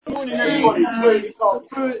morning, everybody. So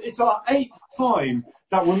it's our 8th time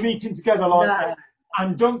that we're meeting together like this.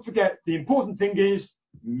 And don't forget, the important thing is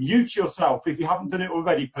mute yourself if you haven't done it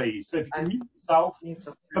already, please. So if you can mute yourself,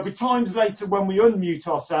 there'll be times later when we unmute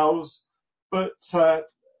ourselves, but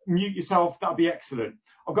mute yourself, that'll be excellent.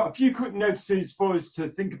 I've got a few quick notices for us to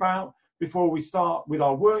think about before we start with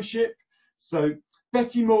our worship. So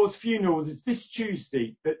Betty Moore's funeral is this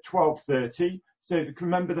Tuesday at 12:30. So if you can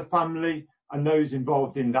remember the family and those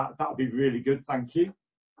involved in that, that'll be really good. Thank you.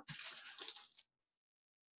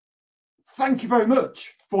 Thank you very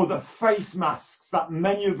much for the face masks that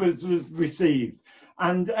many of us have received.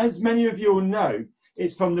 And as many of you will know,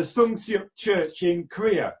 it's from the Sungseok Church in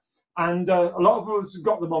Korea. And a lot of us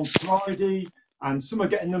got them on Friday, and some are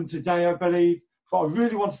getting them today, I believe. But I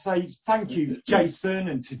really want to say thank you, Jason,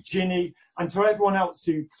 and to Ginny, and to everyone else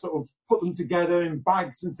who sort of put them together in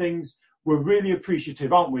bags and things. We're really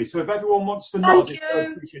appreciative, aren't we? So if everyone wants to nod, if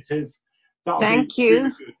they're appreciative, that'll be really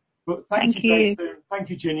good. But thank you, Jason. Thank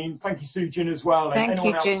you, Ginny. And thank you, Sujin, as well. And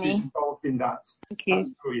anyone else who's involved in that. That's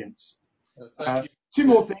brilliant. Two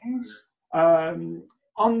more things.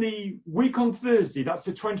 On the week on Thursday, that's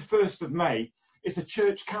the 21st of May, it's a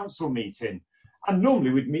church council meeting. And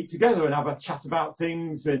normally we'd meet together and have a chat about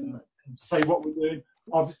things and say what we're doing.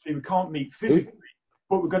 Obviously, we can't meet physically,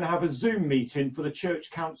 but we're going to have a Zoom meeting for the church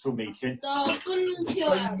council meeting.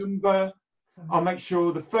 Phone number, I'll make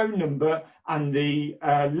sure the phone number and the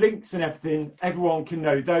links and everything, everyone can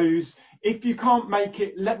know those. If you can't make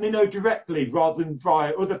it, let me know directly rather than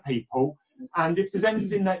via other people. And if there's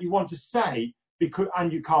anything that you want to say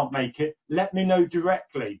and you can't make it, let me know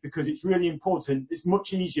directly, because it's really important. It's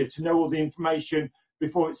much easier to know all the information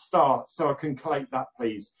before it starts, so I can collate that,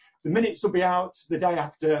 please. The minutes will be out the day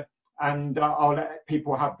after, and I'll let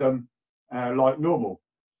people have them like normal.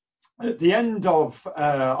 At the end of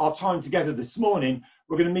our time together this morning,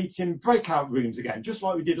 we're going to meet in breakout rooms again, just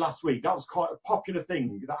like we did last week. That was quite a popular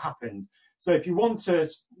thing that happened. So if you want to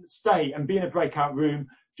stay and be in a breakout room,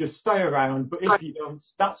 just stay around. But if you don't,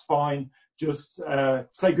 that's fine. Just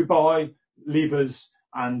say goodbye, leave us,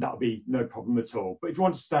 and that'll be no problem at all. But if you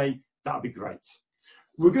want to stay, that'll be great.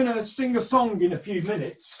 We're going to sing a song in a few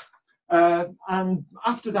minutes. And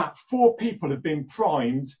after that, 4 people have been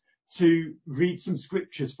primed to read some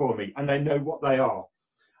scriptures for me, and they know what they are.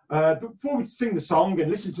 But before we sing the song and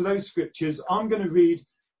listen to those scriptures, I'm going to read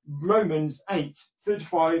Romans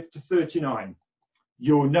 8:35 to 39.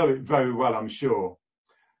 You'll know it very well, I'm sure.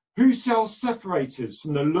 Who shall separate us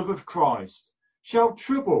from the love of Christ? Shall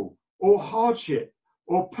trouble, or hardship,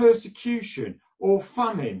 or persecution, or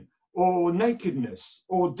famine, or nakedness,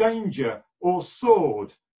 or danger, or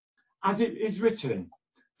sword? As it is written,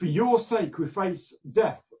 for your sake we face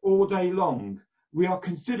death all day long. We are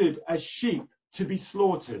considered as sheep to be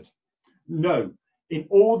slaughtered. No, in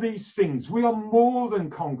all these things we are more than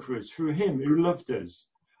conquerors through him who loved us.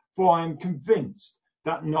 For I am convinced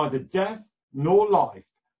that neither death nor life,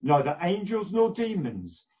 neither angels nor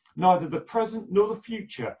demons, neither the present nor the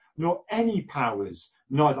future, nor any powers,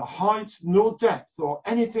 neither height nor depth or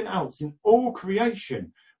anything else in all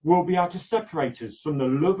creation will be able to separate us from the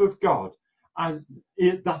love of God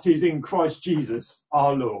that is in Christ Jesus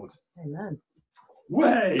our Lord. Amen.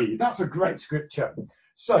 Way, that's a great scripture.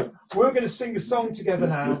 So we're going to sing a song together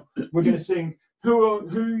now. We're going to sing Who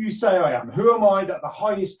You Say I Am. Who am I that the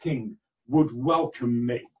highest king would welcome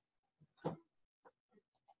me?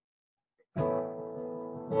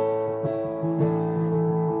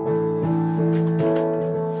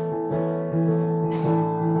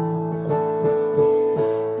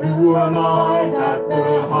 Who am I that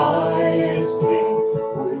the highest king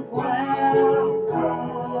would welcome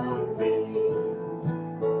me?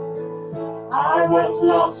 I was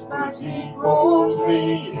lost, but he brought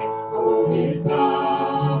me in. Oh, his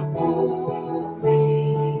love for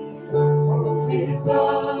me. Oh, his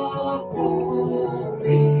love for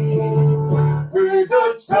me. Who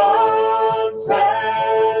the Son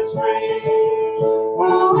sets free,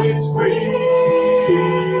 who is free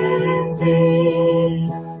indeed.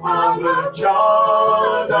 I'm a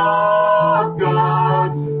child of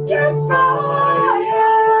God, yes I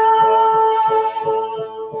am.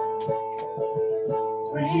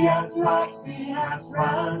 Free at last he has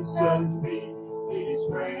ransomed me, his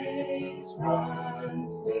grace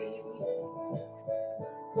runs deep.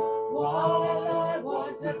 While I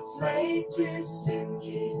was a slave to sin,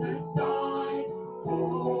 Jesus died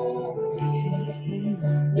for me.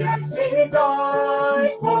 Yes, he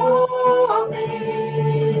died for me.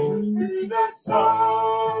 Who the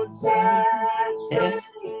Son sets free,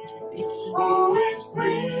 who is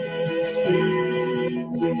free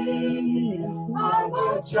indeed. I'm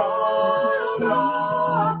a child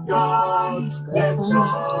of God.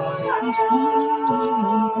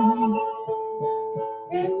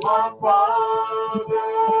 In my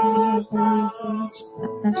Father's house,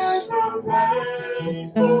 there's a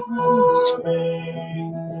place for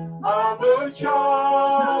me. I'm a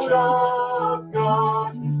child of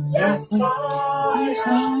God. Yes, I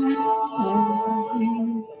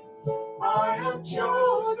am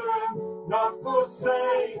chosen, not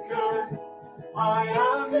forsaken. I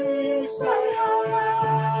am who you say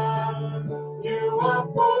I am. You are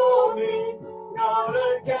for me, not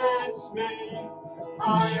against me.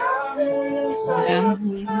 I am who you say I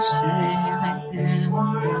am. I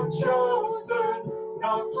am chosen,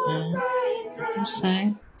 not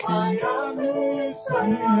forsaken. I am who you say I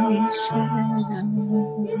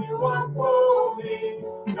am. You are for me,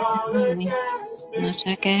 not against me. I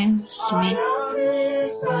am who you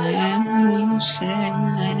say I am.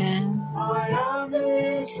 I am who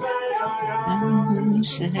you say I am. The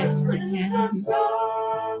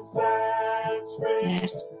sun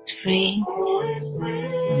sets free. Who is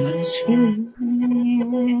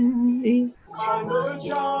free? I'm a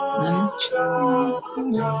child of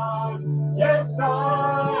God. Yes, I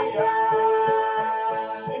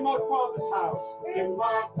am. In my Father's house. In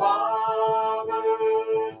my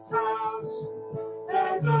Father's house.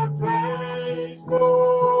 There's a place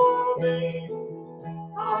for me.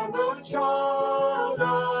 I'm a child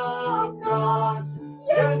of God.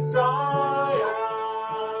 Yes, I am.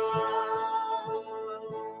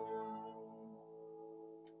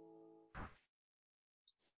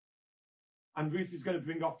 And Ruth is going to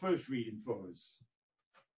bring our first reading for us.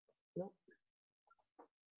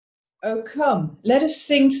 Oh, come, let us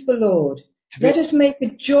sing to the Lord. Let us make a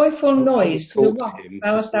joyful noise to the rock of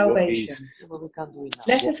our salvation.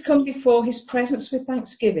 Let us come before his presence with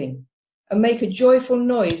thanksgiving and make a joyful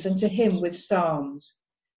noise unto him with psalms.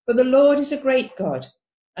 For the Lord is a great God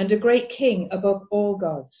and a great King above all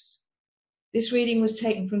gods. This reading was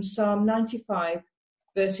taken from Psalm 95,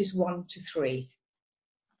 verses 1 to 3.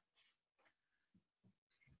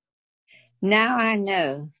 Now I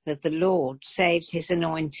know that the Lord saves his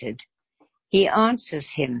anointed. He answers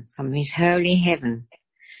him from his holy heaven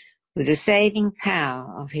with the saving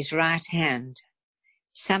power of his right hand.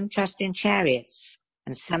 Some trust in chariots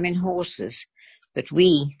and some in horses, but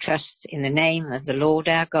we trust in the name of the Lord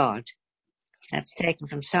our God. That's taken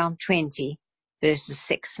from Psalm 20, verses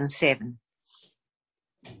 6 and 7.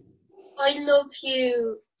 I love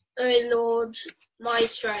you, O Lord, my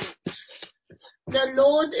strength. The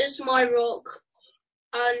Lord is my rock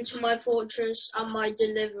and my fortress and my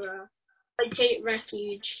deliverer. I take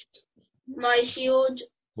refuge, my shield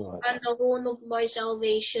and the horn of my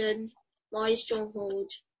salvation, my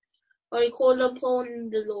stronghold. I call upon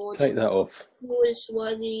the Lord, Take that off. who is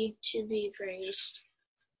worthy to be praised.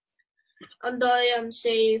 And I am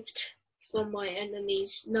saved from my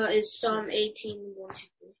enemies. That is Psalm 18:1-2.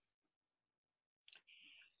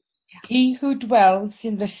 He who dwells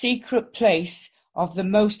in the secret place of the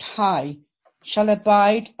Most High shall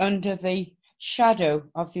abide under the shadow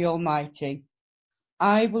of the Almighty.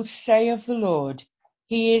 I will say of the Lord,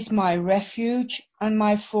 he is my refuge and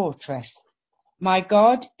my fortress. My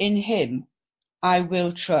God, in him I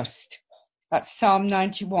will trust. That's Psalm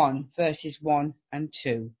 91, verses 1 and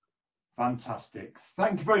 2. Fantastic.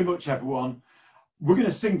 Thank you very much, everyone. We're going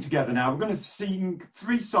to sing together now. We're going to sing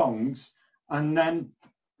 3 songs and then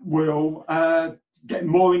we'll get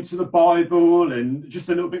more into the Bible and just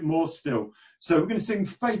a little bit more still. So we're going to sing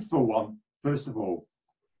Faithful One, first of all.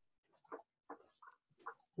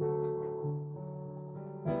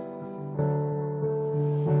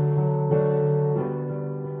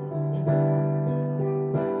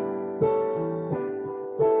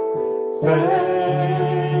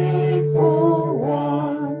 Faithful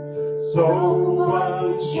one, so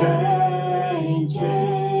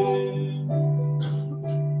unchanging,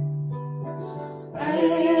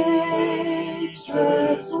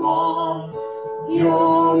 ageless one,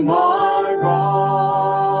 you're my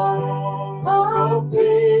rock of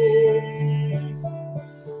peace,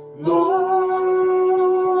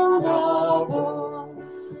 Lord of all,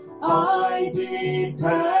 I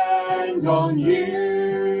depend on you.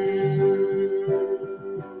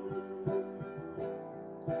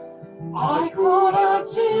 I call out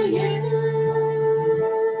to you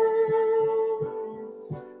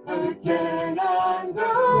again and again.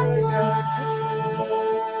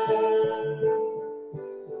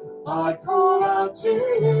 I call out to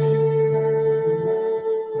you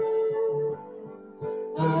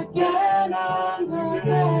again and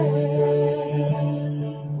again.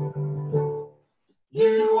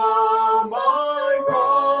 You are my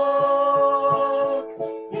rock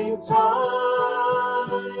in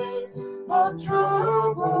times of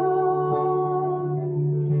trouble.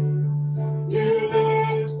 You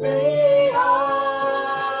lift me up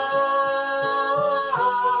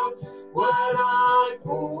when I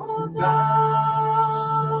fall down.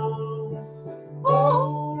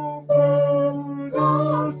 All through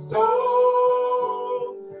the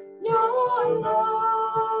storm, your love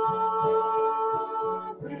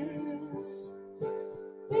is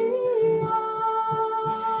the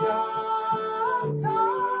outcome.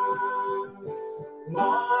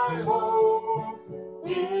 My hope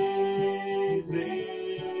is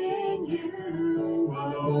in you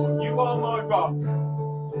alone. You are my rock.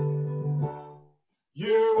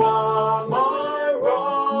 You are my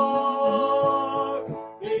rock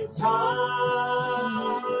in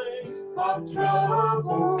times of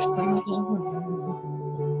trouble.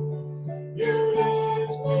 You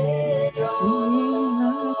lift me up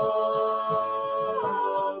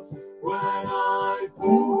when I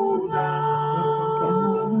fall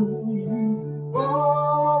down.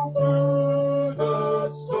 All through the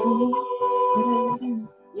storm,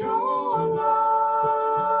 your love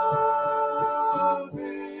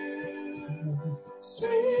is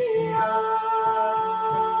the outcome.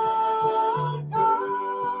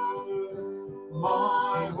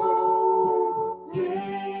 My hope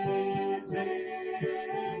is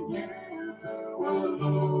in you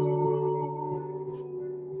alone.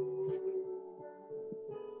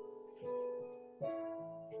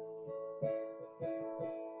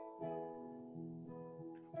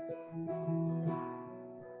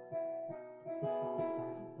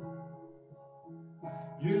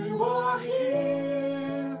 You are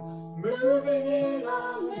here, moving in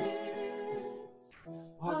our midst.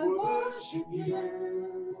 I worship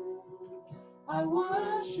you. I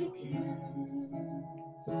worship you.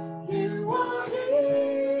 You are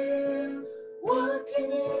here,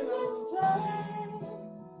 working in this place.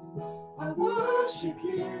 I worship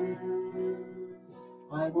you.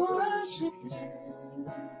 I worship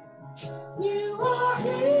you. You are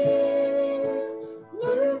here,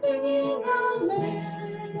 moving in our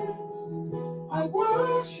midst. I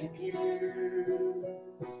worship you.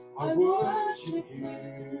 I worship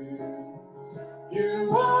you.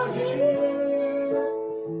 You are here,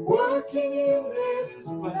 working in this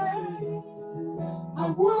place.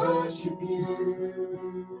 I worship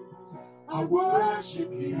you. I worship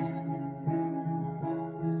you.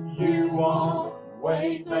 You are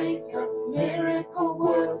waymaker, miracle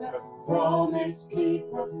worker, promise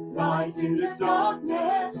keeper, light in the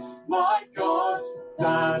darkness. My God,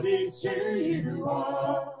 that is who you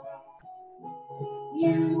are.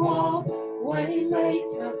 You are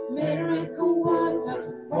waymaker, miracle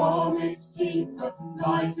worker, promise keeper,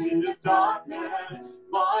 light in the darkness.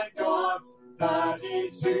 My God, that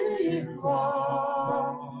is who you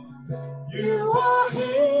are. You are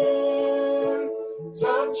here,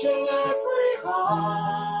 touching every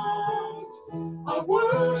heart. I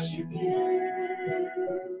worship you.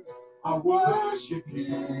 I worship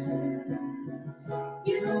you.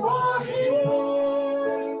 You are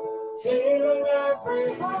here, healing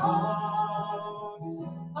every heart.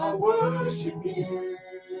 I worship you.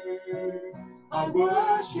 I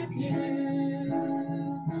worship you.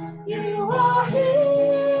 You are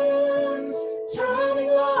here, turning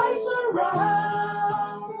lives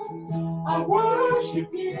around. I worship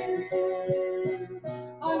you.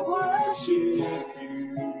 I worship you.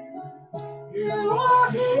 You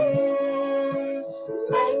are here,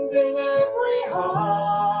 mending every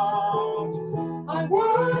heart. I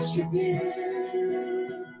worship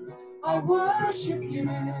you. I worship you.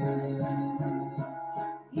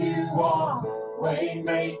 You are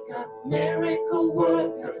waymaker, miracle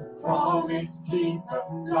worker, promise keeper,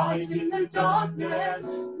 light in the darkness.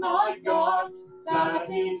 My God, that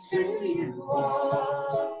is who you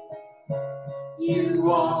are. You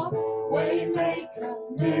are waymaker,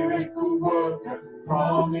 miracle worker,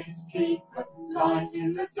 promise keeper, light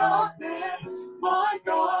in the darkness. My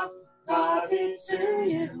God, that is who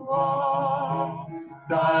you are.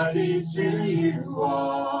 That is who you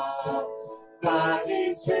are. That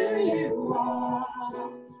is who you are.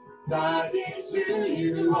 That is who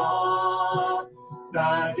you are.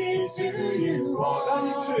 That is who you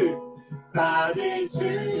are. That is who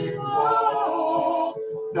you are.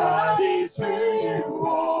 That is who you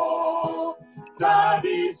are. That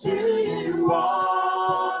is who you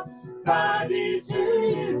are. That is who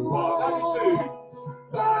you are.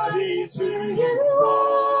 That is who you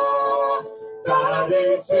are. That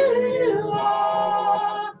is who you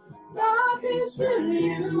are. That is who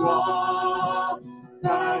you are.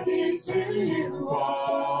 That is who you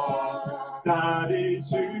are. That is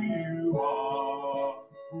who you are.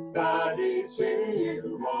 That is who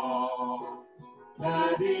you are.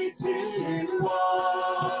 That is who you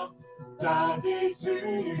are. That is who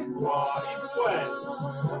you are.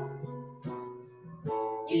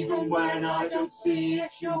 Even when I don't see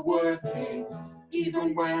it, you're working.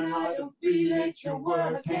 Even when I don't feel it, you're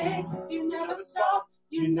working. You never stop.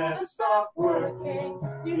 You never stop working.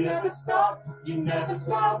 You never stop. You never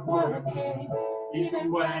stop working.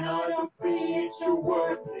 Even when I don't see it, you're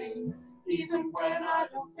working. Even when I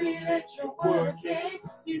don't feel it, you're working.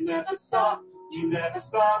 You never stop. You never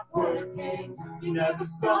stop working. You never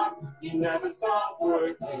stop. You never stop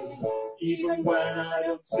working. Even when I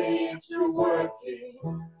don't see it, you're working.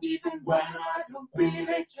 Even when I don't feel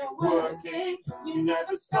it, you're working. You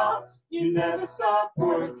never stop. You never stop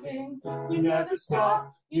working. You never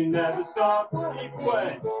stop. You never stop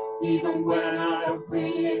working. Even when I don't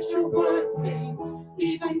see it, you're working.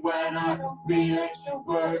 Even when I don't feel it, you're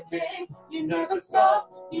working. You never stop.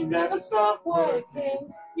 You never stop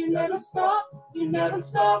working. You never stop. You never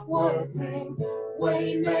stop working.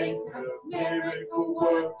 Waymaker, miracle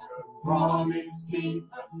worker, promise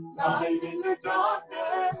keeper, light in the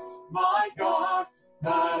darkness. My God,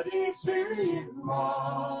 that is who you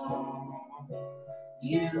are.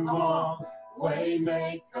 You are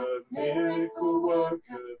waymaker, miracle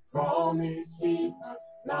worker, promise keeper,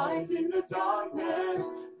 light in the darkness.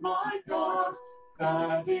 My God,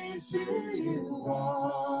 that is who you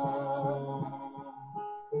are.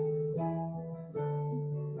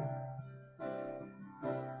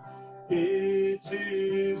 It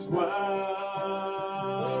is well.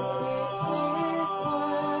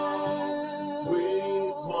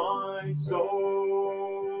 With my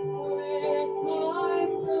soul.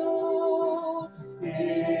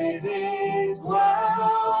 It is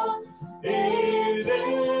well. It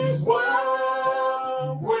is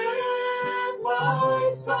well with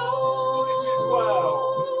my soul. It is well.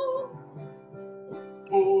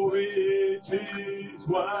 For it is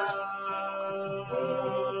well.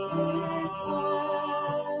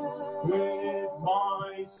 With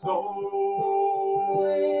my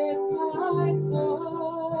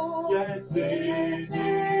soul. Yes, it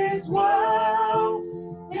is well.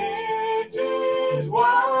 It is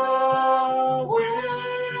well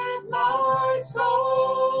with my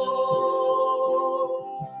soul.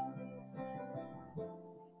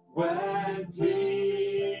 When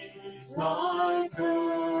peace like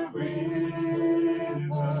a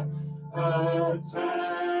river attendeth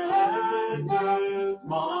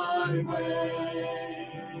my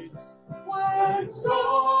ways, when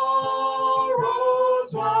sorrows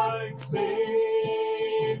like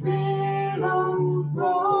sea billows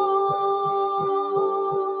roll,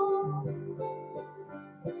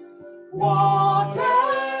 whatever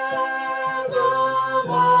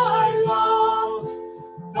my lot,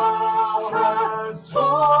 thou hast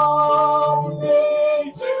taught me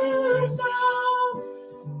to know.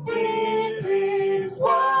 It is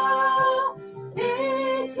well.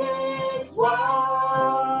 It is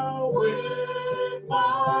well with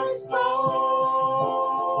my soul.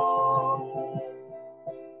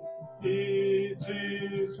 It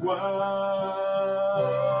is well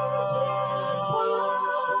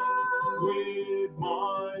with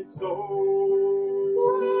my soul.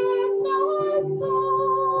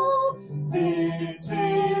 It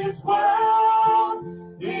is well.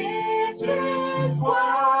 It is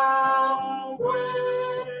well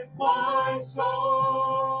with my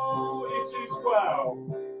soul. It is well.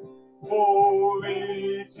 For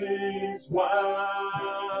it is well.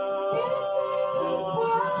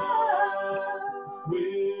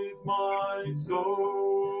 With my soul.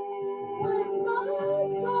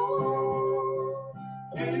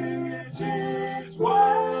 It is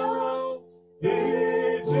well.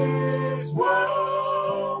 It is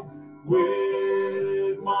well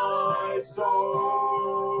with my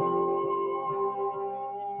soul.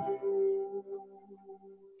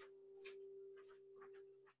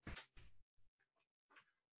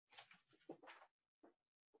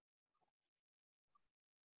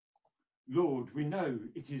 Lord, we know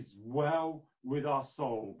it is well with our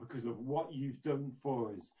soul because of what you've done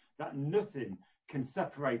for us, that nothing can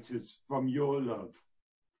separate us from your love.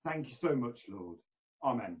 Thank you so much, Lord.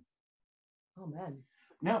 Amen. Amen.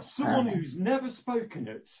 Now, someone who's never spoken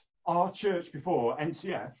at our church before,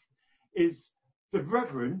 NCF, is the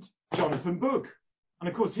Reverend Jonathan Bugg. And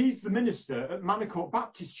of course, he's the minister at Manicourt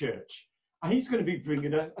Baptist Church. And he's going to be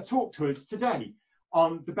bringing a talk to us today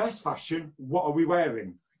on the best fashion, what are we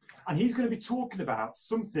wearing? And he's going to be talking about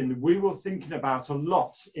something that we were thinking about a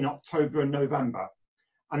lot in October and November.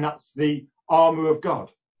 And that's the armour of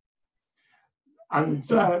God. And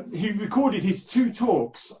he recorded his 2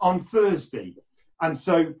 talks on Thursday. And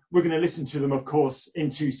so we're going to listen to them, of course,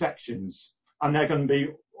 in 2 sections. and they're going to be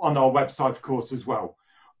on our website, of course, as well.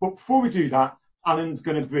 But before we do that, Alan's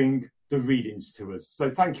going to bring the readings to us. So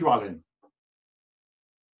thank you, Alan.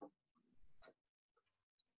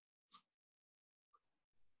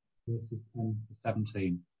 Verses 10 to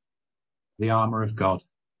 17. The armour of God.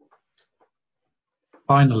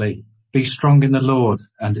 Finally, be strong in the Lord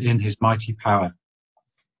and in his mighty power.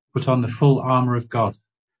 Put on the full armour of God,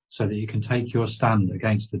 so that you can take your stand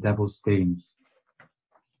against the devil's schemes.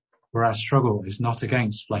 For our struggle is not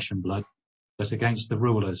against flesh and blood, but against the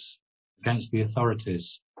rulers, against the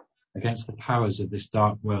authorities, against the powers of this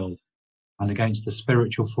dark world, and against the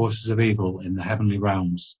spiritual forces of evil in the heavenly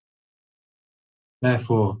realms.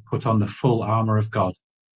 Therefore, put on the full armour of God,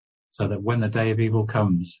 so that when the day of evil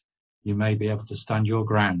comes, you may be able to stand your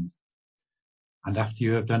ground, and after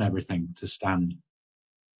you have done everything, to stand.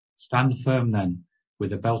 Stand firm then,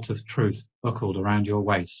 with a belt of truth buckled around your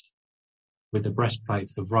waist, with the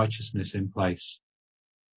breastplate of righteousness in place,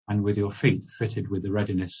 and with your feet fitted with the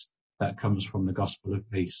readiness that comes from the gospel of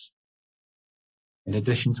peace. In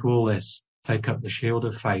addition to all this, take up the shield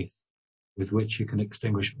of faith, with which you can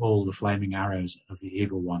extinguish all the flaming arrows of the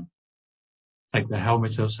evil one. Take the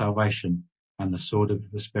helmet of salvation and the sword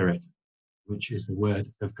of the Spirit, which is the word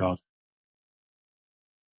of God.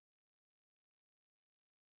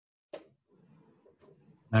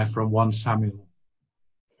 Now from 1 Samuel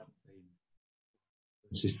 17,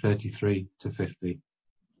 verses 33 to 50.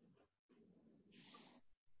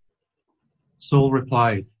 Saul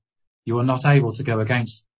replied, "You are not able to go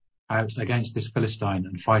out against this Philistine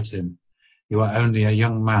and fight him. You are only a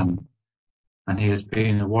young man, and he has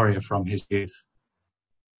been a warrior from his youth."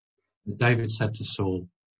 But David said to Saul,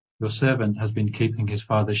 "Your servant has been keeping his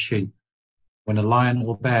father's sheep. When a lion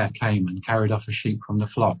or bear came and carried off a sheep from the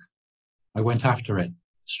flock, I went after it,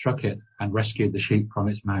 struck it, and rescued the sheep from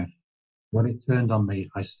its mouth. When it turned on me,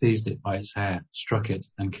 I seized it by its hair, struck it,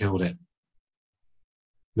 and killed it.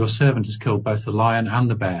 Your servant has killed both the lion and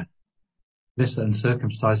the bear. This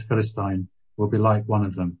uncircumcised Philistine will be like one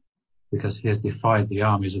of them, because he has defied the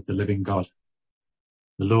armies of the living God.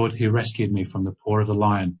 The Lord who rescued me from the paw of the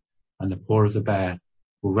lion and the paw of the bear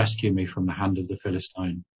will rescue me from the hand of the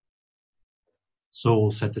Philistine."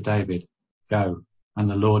 Saul said to David, "Go, and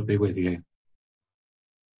the Lord be with you."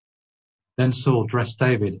 Then Saul dressed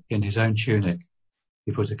David in his own tunic.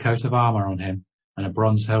 He put a coat of armour on him and a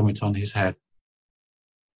bronze helmet on his head.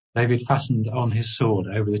 David fastened on his sword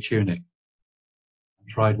over the tunic and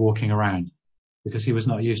tried walking around, because he was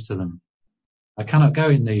not used to them. "I cannot go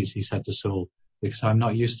in these," he said to Saul, "because I am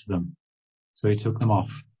not used to them." So he took them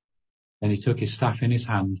off. Then he took his staff in his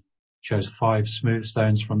hand, chose 5 smooth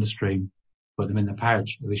stones from the stream, put them in the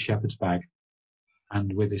pouch of his shepherd's bag,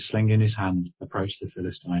 and with his sling in his hand, approached the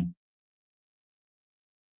Philistine.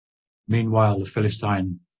 Meanwhile, the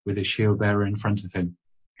Philistine, with his shield bearer in front of him,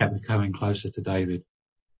 kept coming closer to David.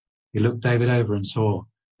 He looked David over and saw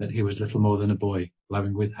that he was little more than a boy,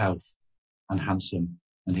 glowing with health and handsome,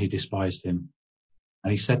 and he despised him.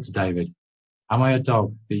 And he said to David, "Am I a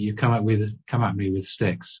dog that you come at me with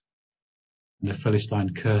sticks?" And the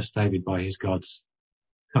Philistine cursed David by his gods.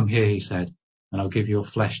 "Come here," he said, "and I'll give your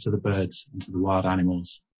flesh to the birds and to the wild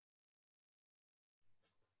animals."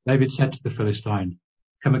 David said to the Philistine,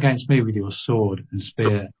 "Come against me with your sword and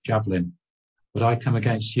spear and javelin, but I come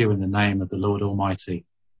against you in the name of the Lord Almighty,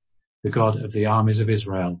 the God of the armies of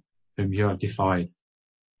Israel, whom you have defied.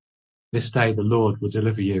 This day the Lord will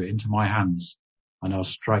deliver you into my hands, and I'll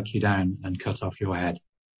strike you down and cut off your head.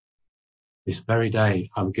 This very day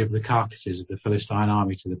I will give the carcasses of the Philistine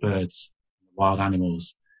army to the birds and the wild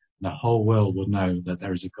animals, and the whole world will know that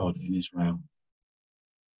there is a God in Israel.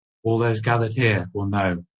 All those gathered here will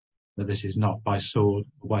know that this is not by sword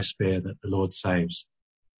or by spear that the Lord saves,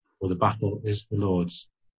 for the battle is the Lord's,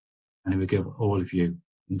 and he will give all of you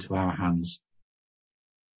into our hands."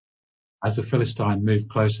 As the Philistine moved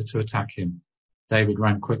closer to attack him, David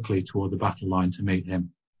ran quickly toward the battle line to meet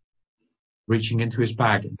him. Reaching into his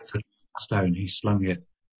bag and taking a stone, he slung it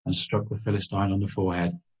and struck the Philistine on the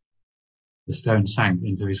forehead. The stone sank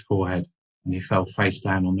into his forehead, and he fell face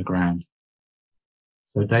down on the ground.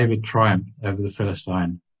 So David triumphed over the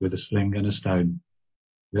Philistine with a sling and a stone.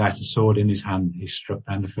 Without a sword in his hand, he struck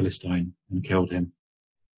down the Philistine and killed him.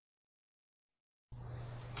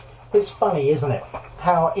 It's funny, isn't it,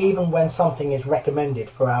 how even when something is recommended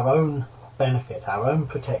for our own benefit, our own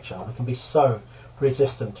protection, we can be so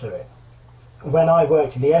resistant to it. When I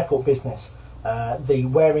worked in the airport business, the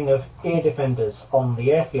wearing of ear defenders on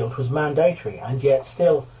the airfield was mandatory, and yet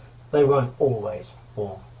still they weren't always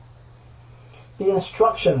worn. The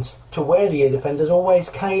instructions to wear the ear defenders always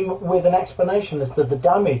came with an explanation as to the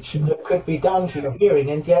damage that could be done to your hearing,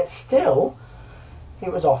 and yet still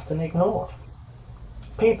it was often ignored.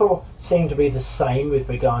 People seem to be the same with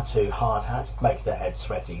regard to hard hats, makes their head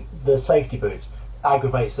sweaty. The safety boots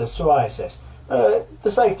aggravates their psoriasis.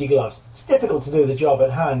 The safety gloves, it's difficult to do the job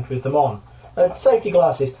at hand with them on. Safety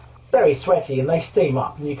glasses, very sweaty and they steam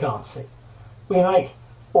up and you can't see. We make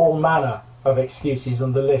all manner of excuses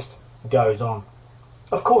and the list goes on.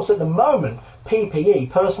 Of course, at the moment, PPE,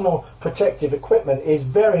 personal protective equipment, is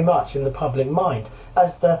very much in the public mind,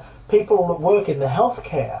 as the people that work in the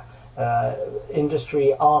healthcare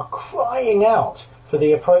industry are crying out for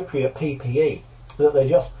the appropriate PPE that they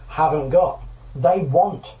just haven't got. They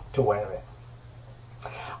want to wear it.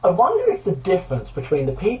 I wonder if the difference between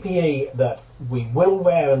the PPE that we will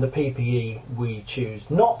wear and the PPE we choose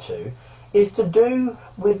not to is to do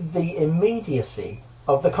with the immediacy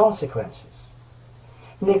of the consequences.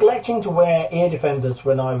 Neglecting to wear ear defenders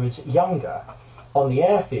when I was younger on the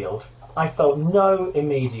airfield, I felt no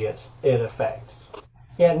immediate ill effects.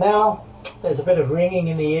 Yet now there's a bit of ringing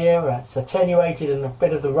in the ear, it's attenuated in a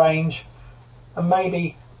bit of the range, and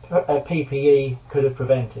maybe a PPE could have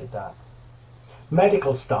prevented that.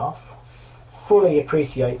 Medical staff fully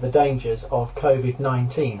appreciate the dangers of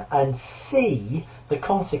COVID-19 and see the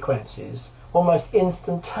consequences almost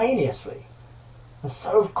instantaneously. And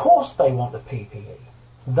so of course they want the PPE.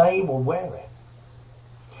 They will wear it.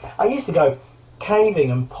 I used to go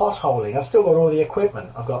caving and potholing. I've still got all the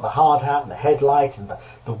equipment. I've got the hard hat and the headlight and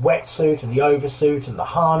the wetsuit and the oversuit and the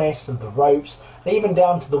harness and the ropes, and even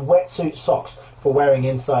down to the wetsuit socks for wearing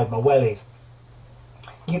inside my wellies.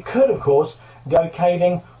 You could, of course, go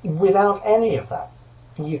caving without any of that.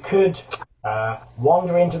 You could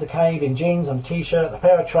wander into the cave in jeans and a t-shirt and a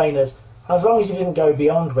pair of trainers, and as long as you didn't go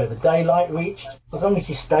beyond where the daylight reached, as long as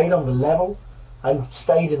you stayed on the level and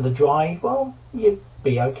stayed in the dry, well, you'd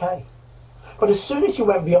be okay. But as soon as you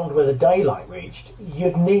went beyond where the daylight reached,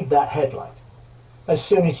 you'd need that headlight. As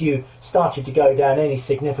soon as you started to go down any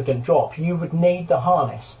significant drop, you would need the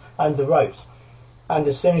harness and the ropes. And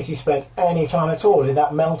as soon as you spent any time at all in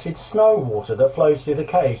that melted snow water that flows through the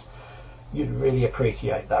caves, you'd really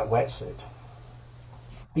appreciate that wetsuit.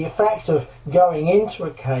 The effects of going into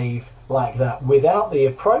a cave like that without the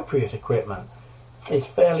appropriate equipment is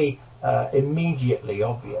fairly immediately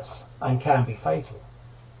obvious and can be fatal.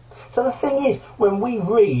 So the thing is, when we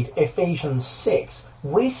read Ephesians 6,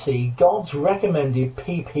 we see God's recommended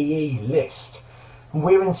PPE list.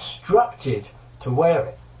 We're instructed to wear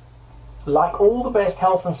it. Like all the best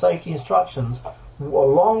health and safety instructions,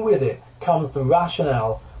 along with it comes the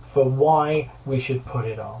rationale for why we should put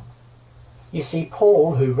it on. You see,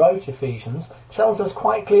 Paul, who wrote Ephesians, tells us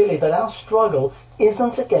quite clearly that our struggle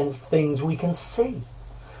isn't against things we can see,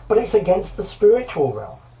 but it's against the spiritual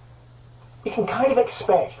realm. You can kind of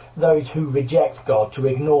expect those who reject God to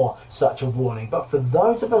ignore such a warning, but for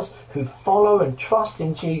those of us who follow and trust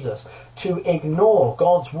in Jesus, to ignore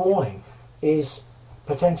God's warning is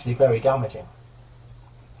potentially very damaging.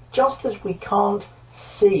 Just as we can't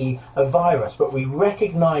see a virus, but we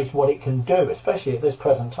recognize what it can do, especially at this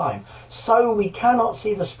present time, so we cannot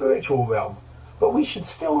see the spiritual realm, but we should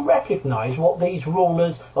still recognize what these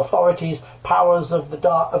rulers, authorities, powers of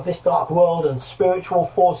this dark world and spiritual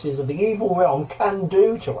forces of the evil realm can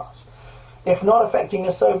do to us. If not affecting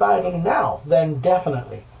us so badly now, then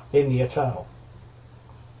definitely in the eternal.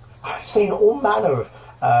 I've seen all manner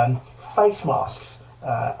of face masks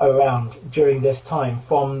around during this time,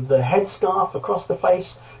 from the headscarf across the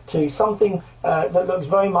face to something that looks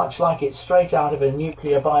very much like it's straight out of a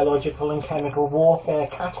nuclear, biological and chemical warfare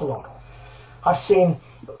catalogue. I've seen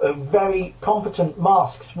very competent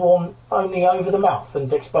masks worn only over the mouth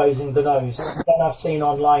and exposing the nose. Then I've seen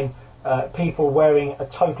online people wearing a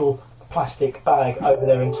total plastic bag over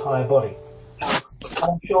their entire body.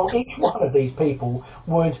 I'm sure each one of these people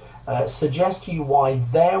would suggest to you why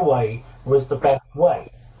their way was the best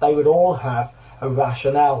way. They would all have a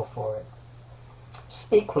rationale for it.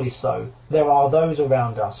 Equally so, there are those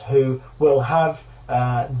around us who will have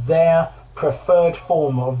their preferred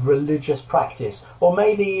form of religious practice, or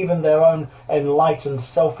maybe even their own enlightened,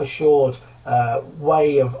 self-assured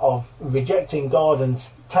way of rejecting God and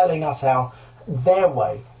telling us how their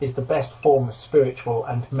way is the best form of spiritual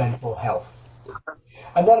and mental health.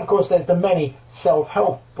 And then, of course, there's the many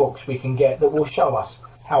self-help books we can get that will show us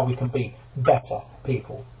how we can be better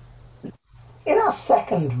people. In our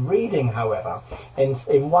second reading, however, in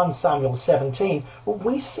 1 Samuel 17,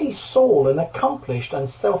 we see Saul, an accomplished and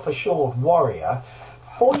self-assured warrior,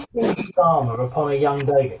 foisting his armour upon a young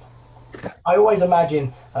David. I always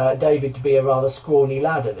imagine David to be a rather scrawny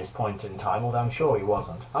lad at this point in time, although I'm sure he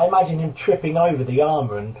wasn't. I imagine him tripping over the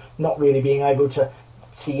armour and not really being able to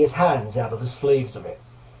see his hands out of the sleeves of it.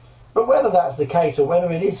 But whether that's the case or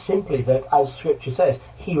whether it is simply that, as Scripture says,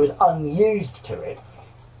 he was unused to it,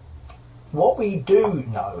 what we do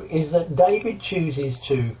know is that David chooses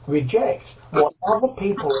to reject what other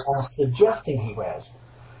people are suggesting he wears.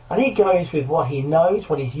 And he goes with what he knows,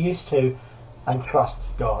 what he's used to, and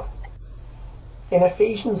trusts God. In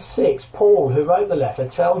Ephesians 6, Paul, who wrote the letter,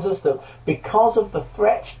 tells us that because of the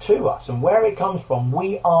threat to us and where it comes from,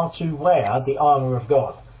 we are to wear the armour of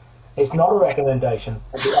God. It's not a recommendation,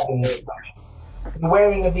 it's an instruction. The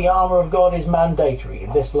wearing of the armour of God is mandatory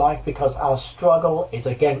in this life because our struggle is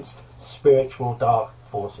against spiritual dark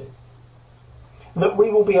forces. That we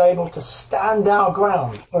will be able to stand our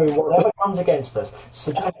ground through whatever comes against us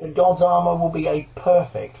suggests that God's armour will be a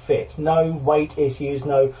perfect fit. No weight issues,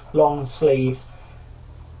 no long sleeves.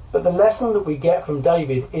 But the lesson that we get from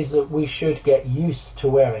David is that we should get used to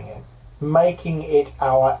wearing it, making it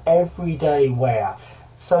our everyday wear,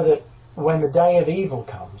 so that when the day of evil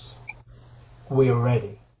comes, we are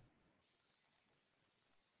ready.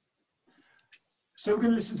 So we're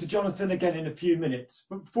going to listen to Jonathan again in a few minutes.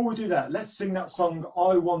 But before we do that, let's sing that song,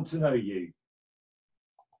 I Want to Know You.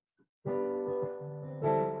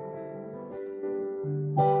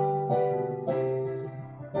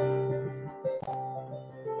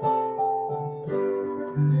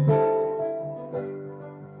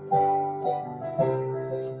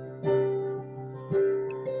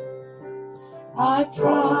 I've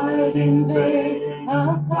tried in vain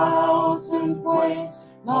 1,000 ways,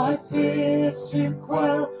 my fears to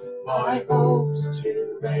quell, my hopes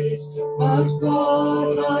to raise. But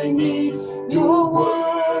what I need, your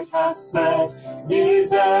word has said,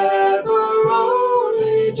 is ever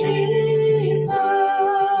only Jesus.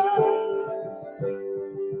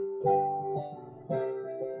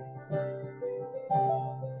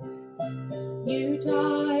 You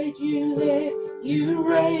died, you live, you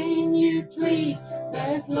reign, you plead.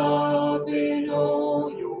 There's love in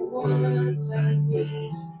all your words and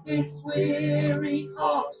deeds. This weary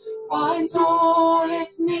heart finds all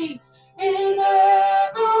it needs in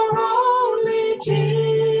ever only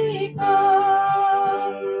Jesus.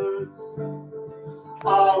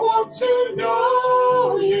 I want to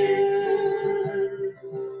know you,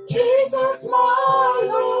 Jesus my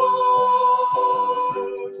Lord,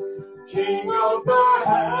 King of the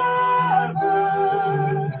heavens,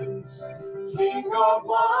 King of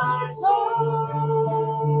my soul.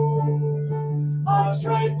 I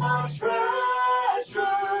trade my treasure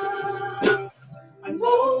and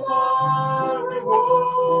all my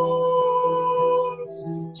rewards,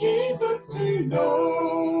 Jesus, to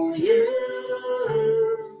know you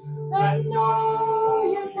and know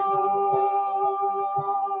you more.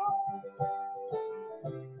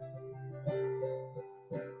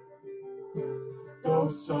 Though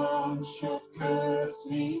some should curse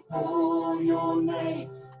me for your name,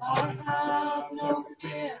 I have no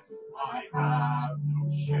fear, I have no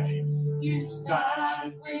shame. You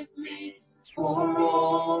stand with me for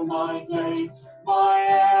all my days, my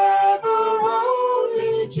ever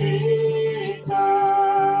only Jesus.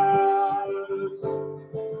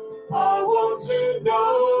 I want to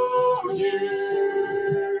know you,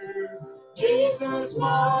 Jesus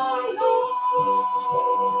my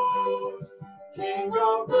Lord, King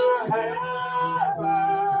of the heavens,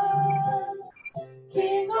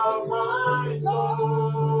 King of my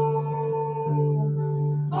soul.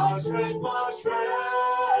 I trade my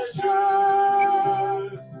treasure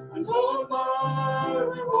and all my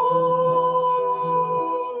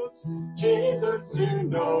rewards, Jesus, to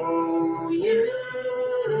know you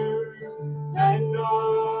and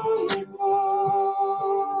know you more.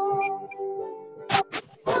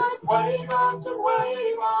 Like wave after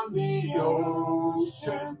wave on the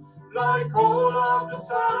ocean, like all of the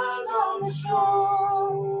sand on the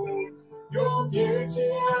shore, your beauty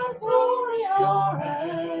and glory are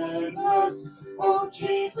endless. Oh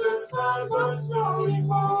Jesus, I must know you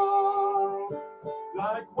more.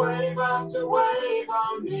 Like wave after wave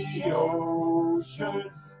on the ocean,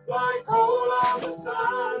 like all of the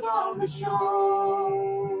sand on the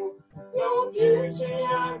shore, your beauty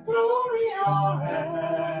and glory are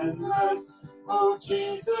endless. Oh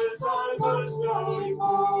Jesus, I must know you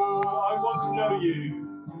more. I want to know you.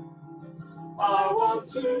 I want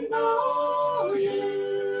to know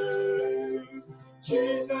you,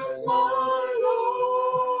 Jesus my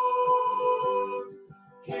Lord,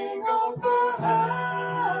 King of the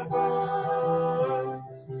heavens,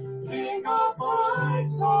 King of my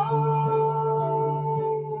soul.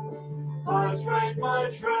 I trade my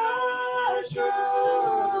treasure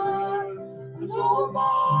and all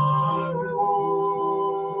my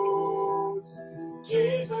rewards,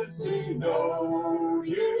 Jesus, to know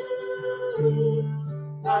you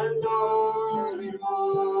and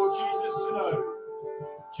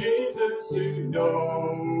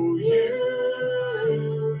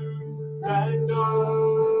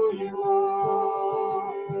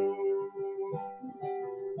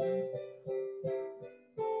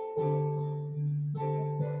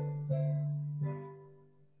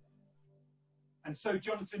And so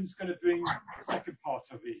Jonathan's going to bring the second part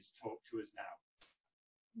of his talk to us now.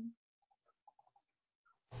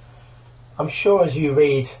 I'm sure as you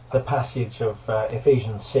read the passage of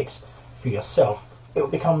Ephesians 6 for yourself, it will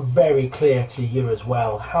become very clear to you as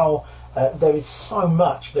well how there is so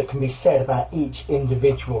much that can be said about each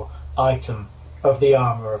individual item of the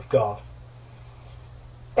armour of God.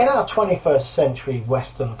 In our 21st century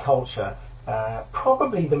Western culture,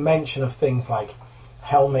 probably the mention of things like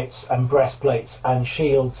helmets and breastplates and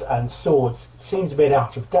shields and swords seems a bit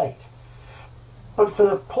out of date. But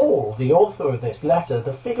for Paul, the author of this letter,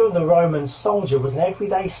 the figure of the Roman soldier was an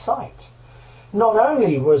everyday sight. Not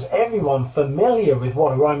only was everyone familiar with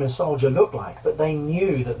what a Roman soldier looked like, but they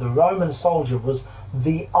knew that the Roman soldier was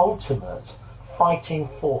the ultimate fighting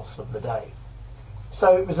force of the day.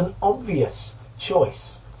 So it was an obvious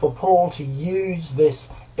choice for Paul to use this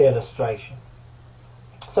illustration.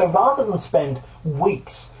 So rather than spend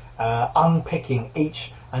weeks unpicking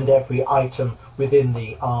each and every item within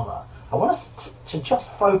the armour, I want us to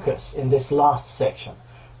just focus in this last section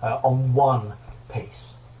on one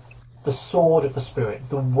piece. The sword of the Spirit,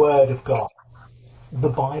 the Word of God, the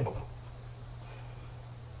Bible.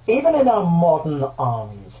 Even in our modern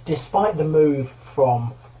armies, despite the move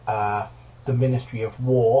from the ministry of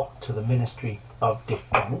war to the ministry of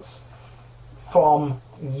defence, from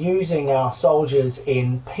using our soldiers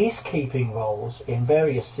in peacekeeping roles in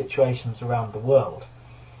various situations around the world,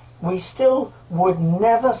 we still would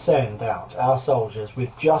never send out our soldiers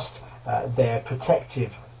with just their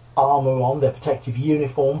protective armour on, their protective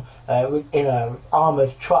uniform, in an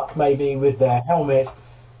armoured truck maybe with their helmet,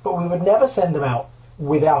 but we would never send them out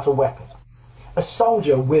without a weapon. A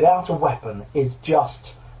soldier without a weapon is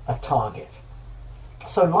just a target.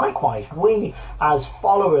 So likewise, we as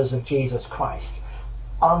followers of Jesus Christ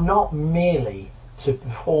are not merely to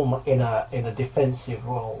perform in a defensive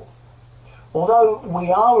role. Although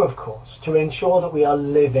we are, of course, to ensure that we are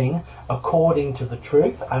living according to the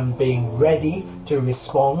truth and being ready to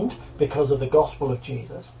respond because of the gospel of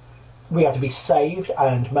Jesus. We are to be saved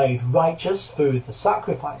and made righteous through the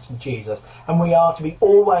sacrifice of Jesus, and we are to be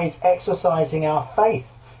always exercising our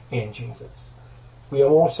faith in Jesus. We are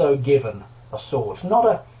also given a sword, not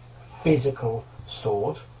a physical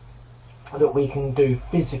sword that we can do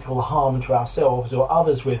physical harm to ourselves or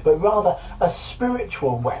others with, but rather a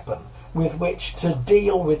spiritual weapon with which to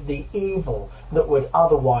deal with the evil that would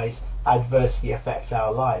otherwise adversely affect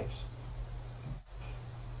our lives.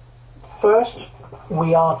 First,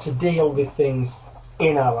 we are to deal with things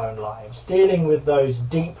in our own lives, dealing with those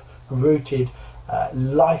deep-rooted,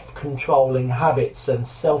 life-controlling habits and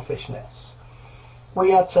selfishness.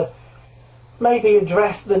 We are to maybe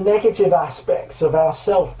address the negative aspects of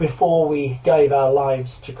ourselves before we gave our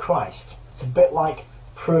lives to Christ. It's a bit like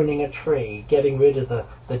pruning a tree, getting rid of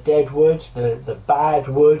the dead wood, the bad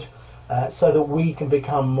wood, so that we can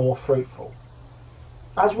become more fruitful.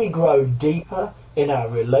 As we grow deeper in our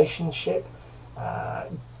relationship,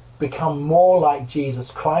 become more like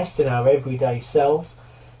Jesus Christ in our everyday selves,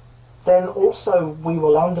 then also we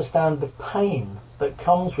will understand the pain that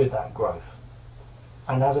comes with that growth.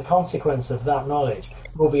 And as a consequence of that knowledge,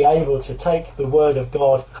 we'll be able to take the Word of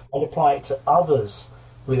God and apply it to others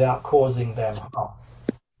without causing them harm.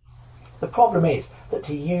 The problem is that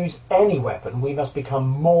to use any weapon, we must become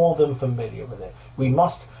more than familiar with it. We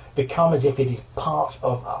must become as if it is part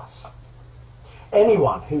of us.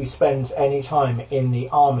 Anyone who spends any time in the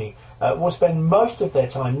army will spend most of their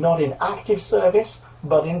time not in active service,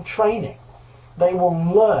 but in training. They will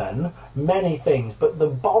learn many things, but the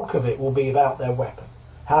bulk of it will be about their weapon.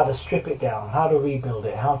 How to strip it down, how to rebuild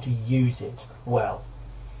it, how to use it well.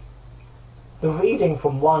 The reading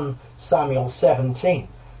from 1 Samuel 17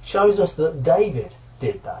 shows us that David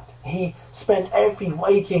did that. He spent every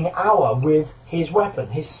waking hour with his weapon,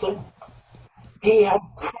 his sling. He had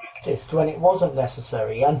practiced when it wasn't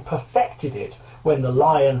necessary and perfected it when the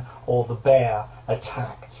lion or the bear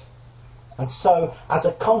attacked. And so, as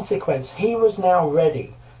a consequence, he was now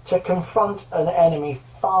ready to confront an enemy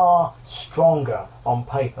far stronger on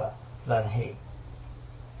paper than he.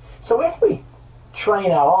 So if we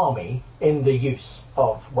train our army in the use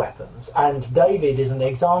of weapons, and David is an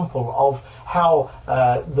example of how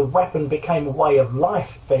the weapon became a way of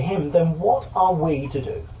life for him, then what are we to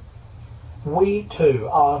do? We too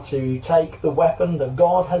are to take the weapon that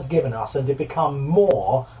God has given us and to become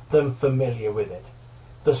more than familiar with it.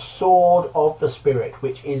 The sword of the Spirit,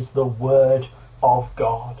 which is the Word of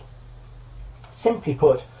God. Simply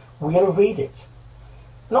put, we are to read it.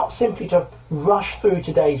 Not simply to rush through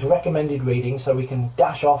today's recommended reading so we can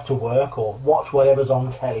dash off to work or watch whatever's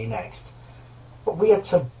on telly next. But we are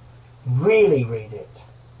to really read it.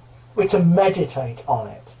 We're to meditate on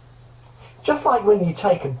it. Just like when you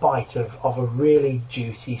take a bite of a really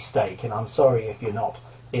juicy steak, and I'm sorry if you're not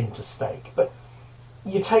into steak, but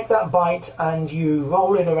you take that bite and you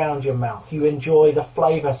roll it around your mouth. You enjoy the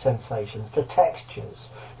flavour sensations, the textures,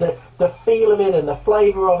 the feel of it and the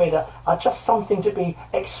flavour of it are just something to be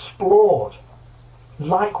explored.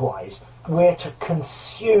 Likewise, we're to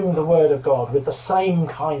consume the Word of God with the same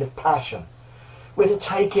kind of passion. We're to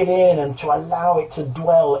take it in and to allow it to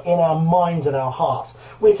dwell in our minds and our hearts.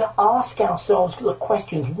 We're to ask ourselves the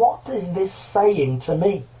questions, what is this saying to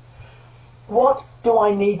me? What do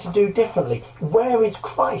I need to do differently? Where is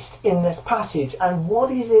Christ in this passage? And what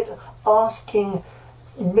is it asking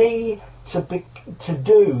me to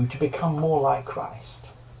do to become more like Christ?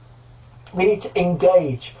 We need to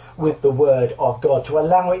engage with the Word of God, to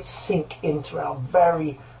allow it sink into our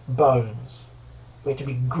very bones. We're to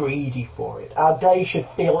be greedy for it. Our day should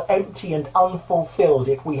feel empty and unfulfilled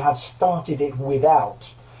if we have started it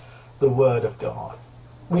without the Word of God.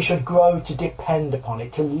 We should grow to depend upon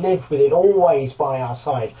it, to live with it always by our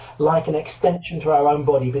side, like an extension to our own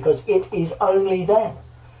body, because it is only then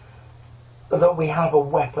that we have a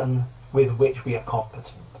weapon with which we are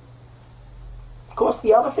competent. Of course,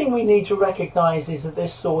 the other thing we need to recognize is that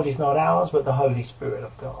this sword is not ours, but the Holy Spirit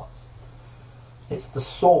of God. It's the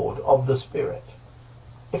sword of the Spirit.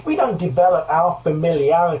 If we don't develop our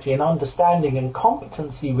familiarity and understanding and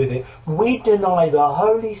competency with it, we deny the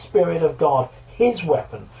Holy Spirit of God his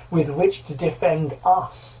weapon with which to defend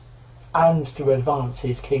us and to advance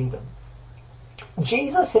his kingdom.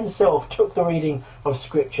 Jesus himself took the reading of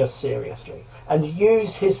Scripture seriously and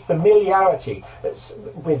used his familiarity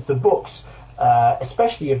with the books,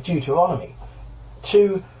 especially of Deuteronomy,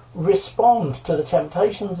 to respond to the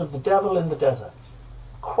temptations of the devil in the desert,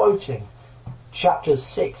 quoting chapters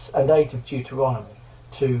 6 and 8 of Deuteronomy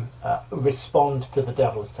to respond to the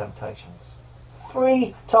devil's temptations.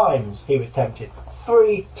 3 times he was tempted.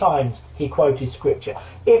 3 times he quoted Scripture.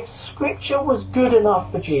 If Scripture was good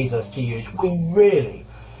enough for Jesus to use, we really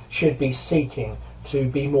should be seeking to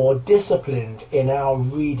be more disciplined in our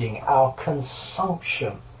reading, our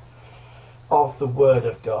consumption of the Word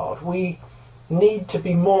of God. We need to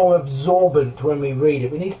be more absorbent when we read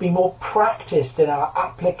it. We need to be more practiced in our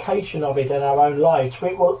application of it in our own lives, for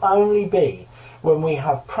it will only be when we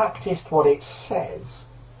have practiced what it says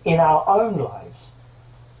in our own lives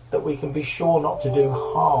that we can be sure not to do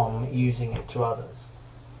harm using it to others.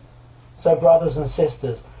 So, brothers and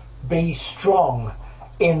sisters, be strong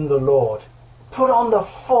in the Lord. Put on the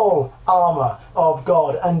full armour of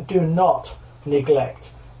God and do not neglect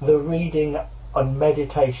the reading and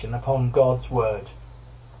meditation upon God's Word,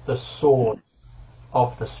 the sword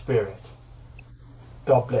of the Spirit.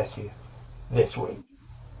 God bless you this week.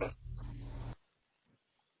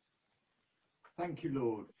 Thank you,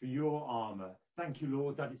 Lord, for your armour. Thank you,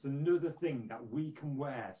 Lord, that it's another thing that we can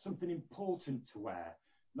wear, something important to wear,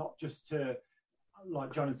 not just to,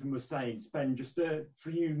 like Jonathan was saying, spend just a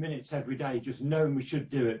few minutes every day just knowing we should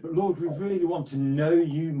do it. But Lord, we really want to know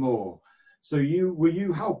you more. So will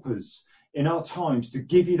you help us in our times to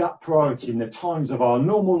give you that priority in the times of our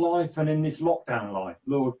normal life and in this lockdown life.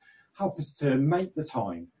 Lord, help us to make the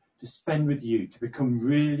time to spend with you, to become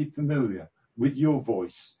really familiar with your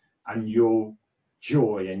voice and your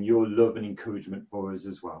joy and your love and encouragement for us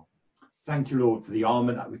as well. Thank you, Lord, for the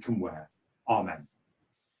armour that we can wear. Amen.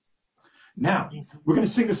 Now, we're going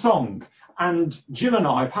to sing a song, and Jill and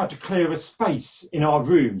I have had to clear a space in our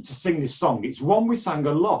room to sing this song. It's one we sang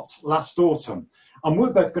a lot last autumn, and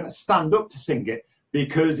we're both going to stand up to sing it,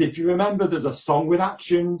 because if you remember, there's a song with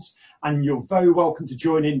actions, and you're very welcome to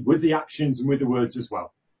join in with the actions and with the words as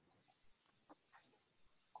well.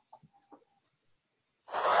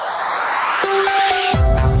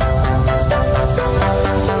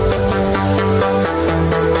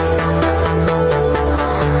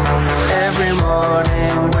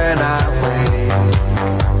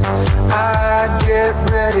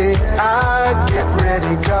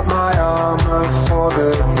 Got my armor for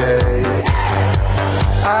the day.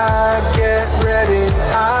 I get ready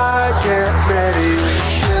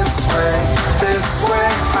this way,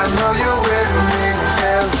 I know you're with me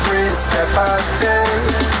every step I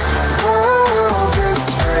take. Oh, this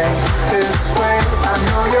way, I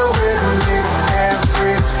know you're with me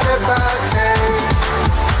every step I take.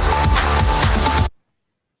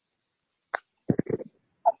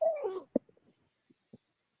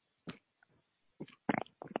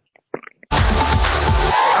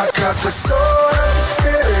 I got the sword of the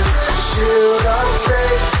Spirit, the shield of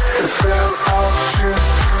faith. truth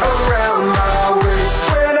around my waist.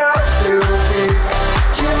 When I feel weak,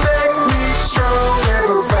 you make me strong,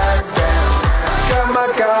 never back down. Got my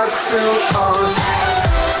God suit on.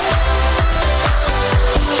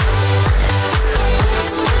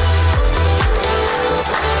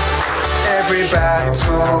 Every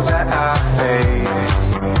battle that I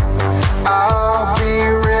face, I'll be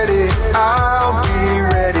ready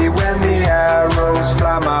when the arrows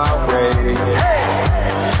fly my way. Hey!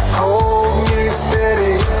 Hold me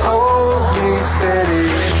steady,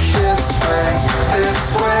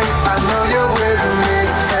 this way, I know you're with me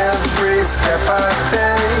every step I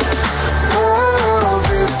take. Oh,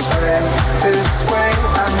 this way,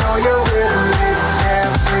 I know you're with me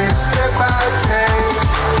every step I take.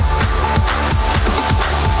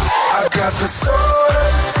 I got the sword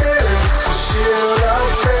of the Spirit, the shield of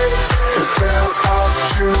faith, the belt of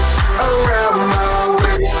truth around my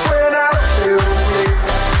waist. When I feel weak,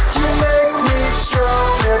 you make me strong,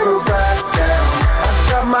 never back down. I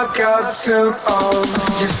got my God suit on.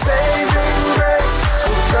 Your saving grace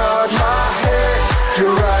will guard my head.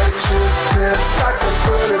 Your righteousness like a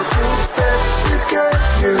bulletproof vest. These good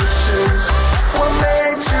news shoes were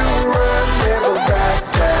made to run, never back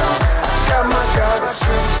down. I got my God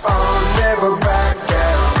suit on, never back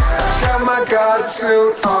down. I got my God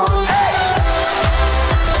suit on. Hey!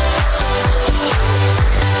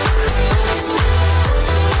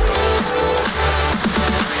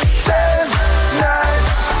 10, 9,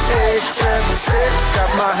 8, 7, 6.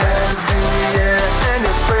 Got my hands in the air and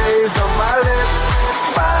a praise on my lips.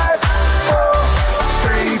 5, 4,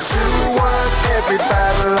 3, 2, 1. Every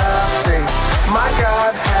battle I face, my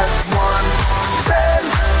God has won. 10,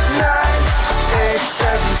 9, 8,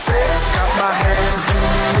 7, 6. Got my hands in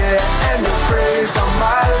the air and a praise on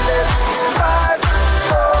my lips. 5,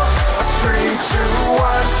 4, 3, 2,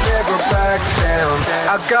 1. Never back down.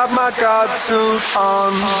 I got my God suit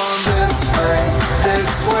on.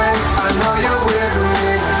 This way, I know you're with me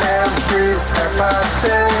every step I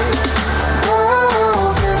take.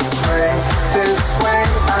 Oh, this way,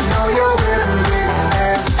 I know you're with me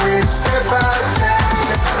every step I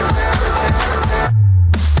take.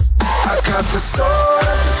 I got the sword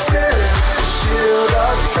of the Spirit, the shield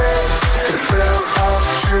of faith, the belt of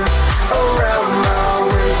truth around my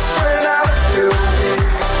waist. When I feel weak,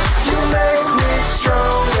 you make me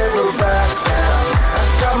strong, never back down. I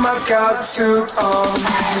got my God suit on.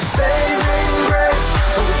 Your saving grace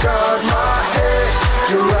will guard my head.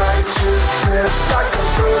 Your righteousness like a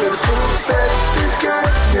bulletproof vest. These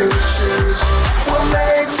good news shoes were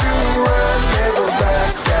made to run, never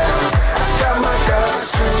back down. I got my God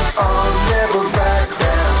suit on, never back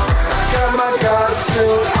down. I got my God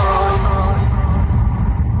suit on.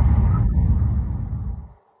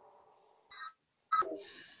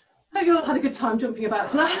 Hope you all had a good time jumping about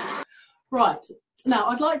tonight. Right, now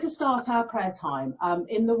I'd like to start our prayer time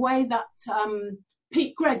in the way that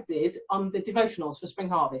Pete Gregg did on the devotionals for Spring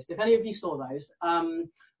Harvest. If any of you saw those,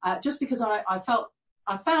 just because I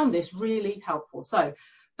found this really helpful. So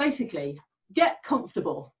basically, get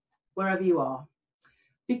comfortable wherever you are.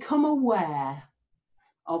 Become aware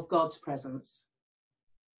of God's presence.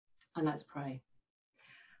 And let's pray.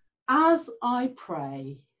 As I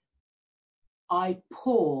pray, I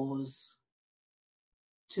pause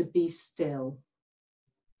to be still,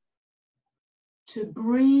 to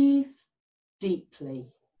breathe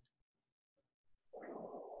deeply,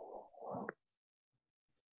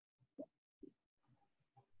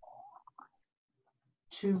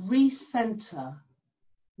 to recenter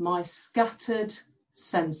my scattered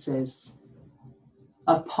senses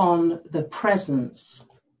upon the presence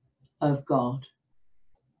of God.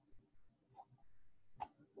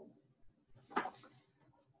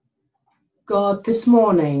 God, this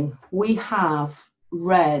morning we have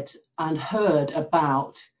read and heard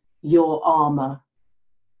about your armour.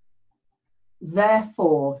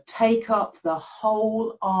 Therefore, take up the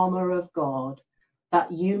whole armour of God,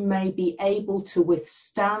 that you may be able to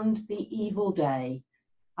withstand the evil day,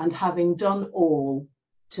 and having done all,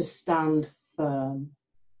 to stand firm.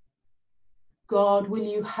 God, will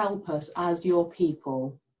you help us as your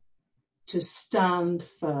people to stand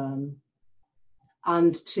firm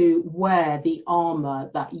and to wear the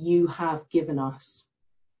armour that you have given us,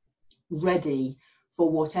 ready for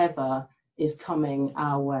whatever is coming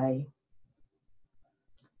our way.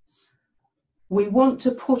 We want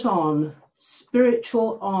to put on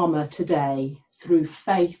spiritual armour today through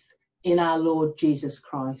faith in our Lord Jesus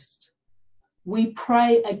Christ. We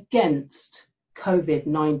pray against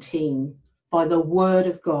COVID-19 by the word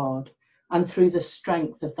of God and through the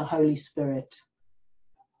strength of the Holy Spirit.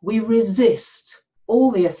 We resist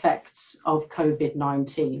all the effects of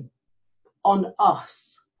COVID-19. on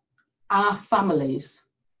us, our families,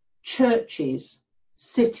 churches,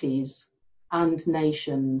 cities, and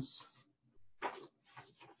nations.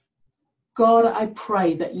 God, I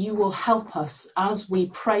pray that you will help us as we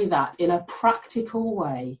pray that in a practical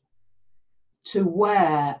way to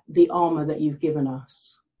wear the armour that you've given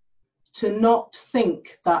us, to not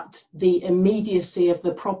think that the immediacy of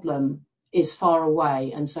the problem is far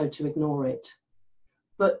away and so to ignore it,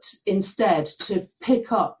 but instead to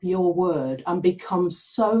pick up your word and become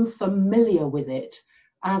so familiar with it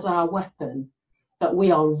as our weapon that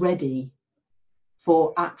we are ready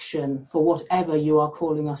for action, for whatever you are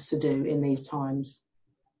calling us to do in these times.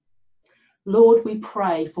 Lord, we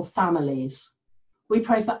pray for families. We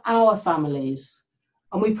pray for our families,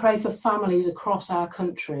 and we pray for families across our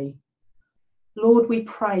country. Lord, we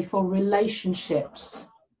pray for relationships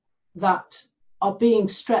that are being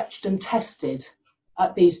stretched and tested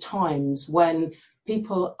at these times when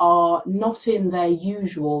people are not in their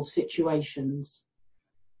usual situations.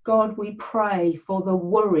 God, we pray for the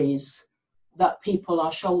worries that people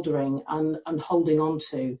are shouldering and holding on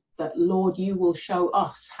to, that, Lord, you will show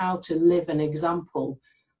us how to live an example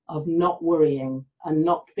of not worrying and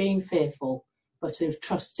not being fearful, but of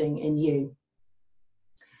trusting in you.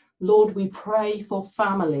 Lord, we pray for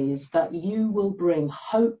families that you will bring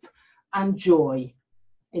hope and joy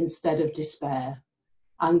instead of despair,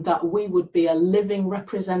 and that we would be a living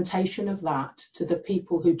representation of that to the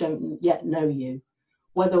people who don't yet know you,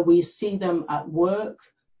 whether we see them at work,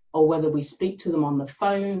 or whether we speak to them on the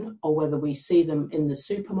phone, or whether we see them in the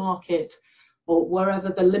supermarket, or wherever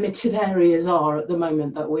the limited areas are at the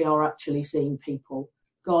moment that we are actually seeing people.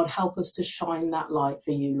 God, help us to shine that light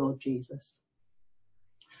for you, Lord Jesus.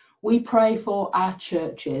 We pray for our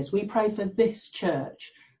churches. We pray for this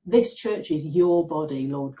church. This church is your body,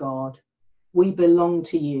 Lord God. We belong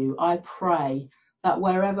to you. I pray that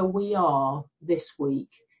wherever we are this week,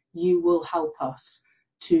 you will help us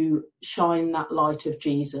to shine that light of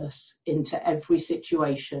Jesus into every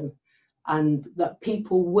situation, and that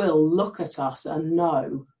people will look at us and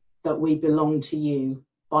know that we belong to you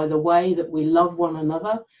by the way that we love one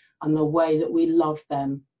another and the way that we love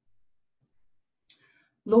them.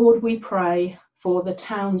 Lord, we pray for the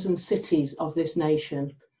towns and cities of this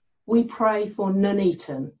nation. We pray for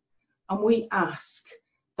Nuneaton, and we ask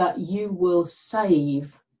that you will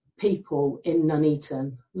save people in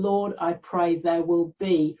Nuneaton. Lord, I pray there will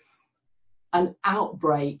be an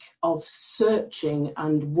outbreak of searching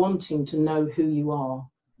and wanting to know who you are.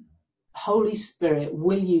 Holy Spirit,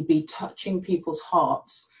 will you be touching people's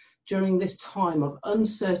hearts during this time of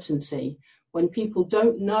uncertainty when people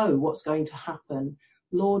don't know what's going to happen?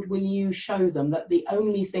 Lord, will you show them that the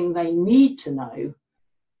only thing they need to know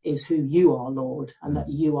is who you are, Lord, and that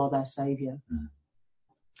you are their Saviour.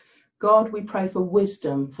 God, we pray for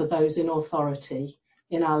wisdom for those in authority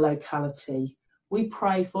in our locality. We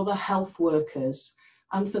pray for the health workers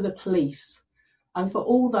and for the police and for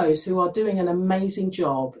all those who are doing an amazing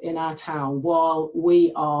job in our town while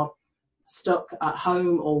we are stuck at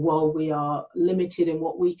home or while we are limited in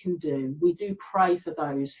what we can do. We do pray for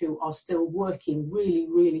those who are still working really,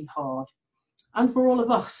 really hard. And for all of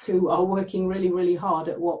us who are working really, really hard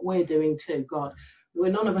at what we're doing too, God,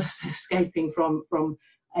 we're none of us escaping from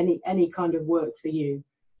any kind of work for you.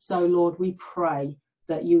 So, Lord, we pray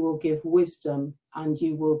that you will give wisdom and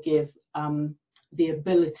you will give the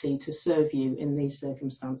ability to serve you in these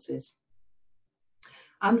circumstances.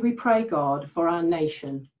 And we pray, God, for our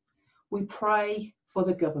nation. We pray for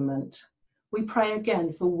the government. We pray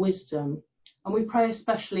again for wisdom. And we pray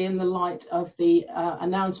especially in the light of the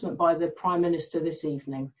announcement by the Prime Minister this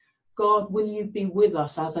evening. God, will you be with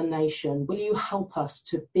us as a nation? Will you help us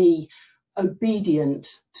to be obedient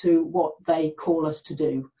to what they call us to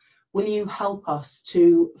do? Will you help us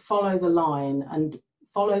to follow the line and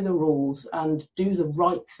follow the rules and do the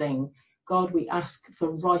right thing? God, we ask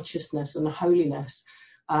for righteousness and holiness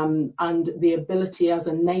and the ability as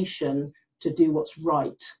a nation to do what's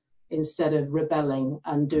right instead of rebelling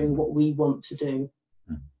and doing what we want to do.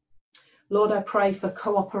 Lord, I pray for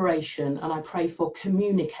cooperation and I pray for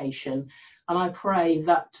communication, and I pray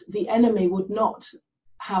that the enemy would not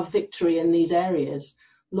have victory in these areas.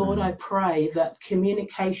 Lord, I pray that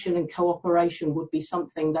communication and cooperation would be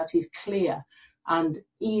something that is clear and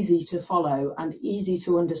easy to follow and easy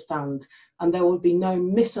to understand, and there would be no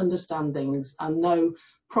misunderstandings and no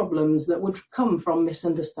problems that would come from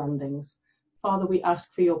misunderstandings. Father, we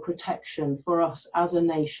ask for your protection for us as a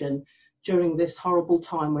nation during this horrible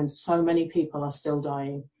time when so many people are still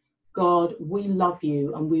dying. God, we love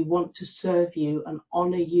you and we want to serve you and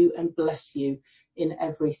honour you and bless you in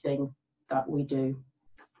everything that we do.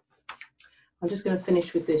 I'm just going to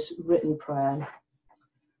finish with this written prayer.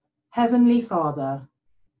 Heavenly Father,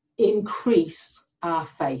 increase our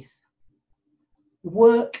faith.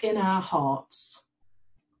 Work in our hearts.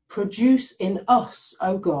 Produce in us,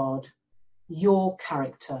 O God, your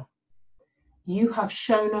character. You have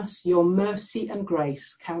shown us your mercy and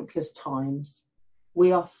grace countless times.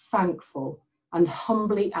 We are thankful and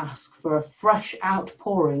humbly ask for a fresh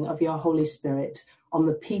outpouring of your Holy Spirit on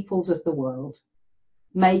the peoples of the world.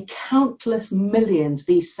 May countless millions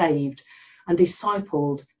be saved and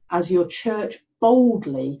discipled as your church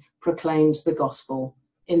boldly proclaims the gospel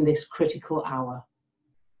in this critical hour.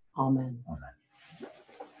 Amen. Amen.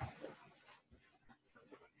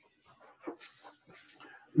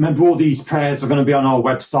 Remember, all these prayers are going to be on our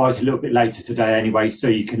website a little bit later today anyway, so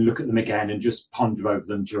you can look at them again and just ponder over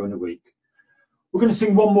them during the week. We're going to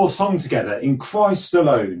sing one more song together. In Christ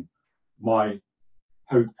alone, my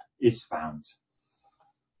hope is found.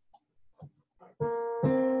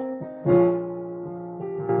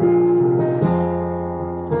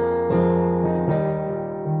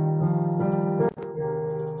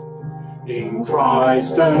 In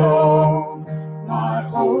Christ alone, my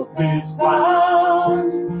hope is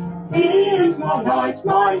found. He is my light,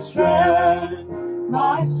 my strength,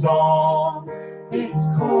 my song, His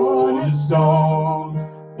cornerstone,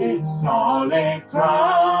 His solid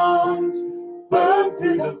ground. Firm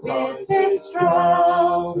through the fiercest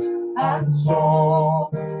drought and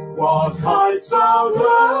storm. What heights of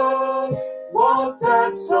love, what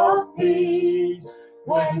depths of peace,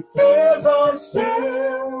 when fears are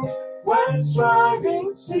still, when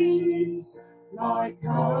striving cease, my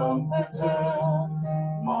comforter,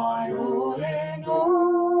 my all in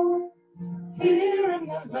all. Here in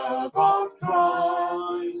the love of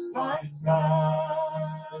Christ I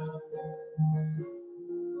stand.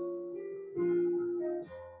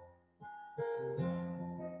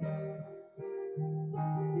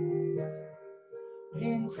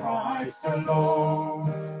 In Christ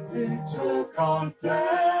alone, who took on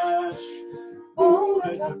flesh,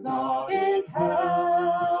 fullness of God in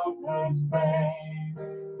helpless babe,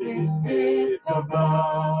 this gift of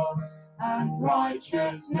love and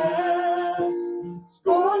righteousness,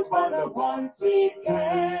 scorned by the ones He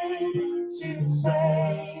came to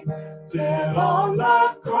save, till on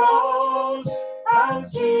the cross,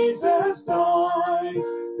 as Jesus died,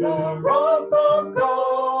 the wrath of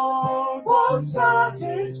God was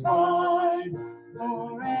satisfied.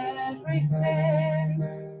 For every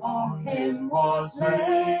sin on Him was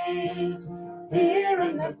laid. Here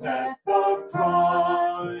in the death of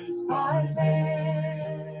Christ I live.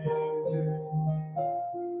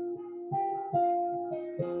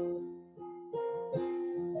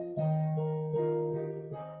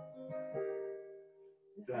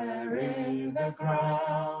 There in the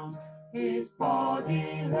ground His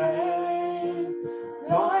body lay,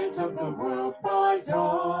 light of the world by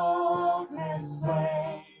darkness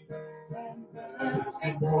slain. Then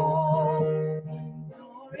bursting forth in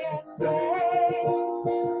glorious day,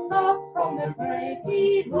 up from the grave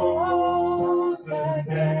He rose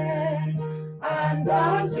again. And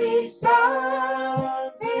as He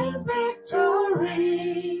stands in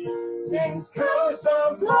victory, sings curse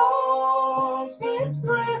of lost His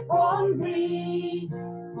grip on me.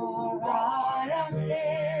 For I am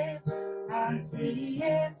His, and He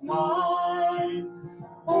is mine,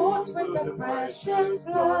 bought with the precious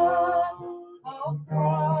blood of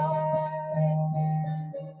Christ.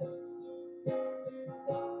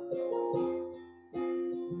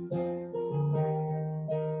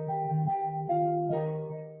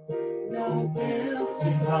 No guilt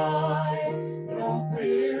in life, no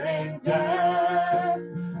fear in death.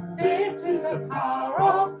 This is the power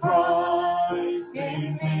of Christ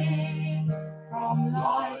in me. From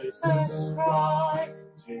life's first cry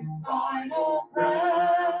to final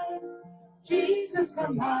breath, Jesus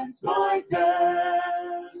commands my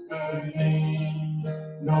destiny.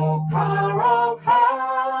 No power of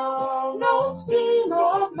hell, no scheme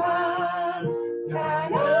of man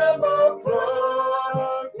can ever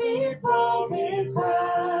pluck me from His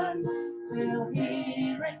hand, till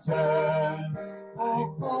He returns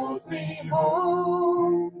or calls me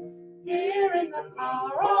home. Here in the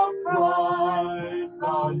power of Christ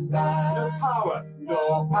I'll stand.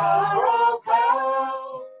 No power of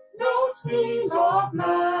hell, no schemes of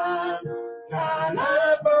man can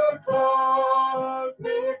ever pluck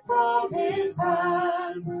me from His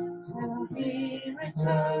hand, till He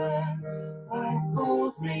returns and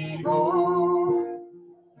calls me home.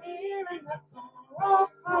 Here in the power of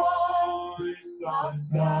Christ I'll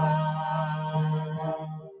stand.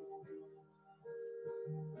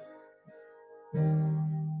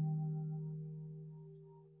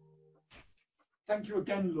 you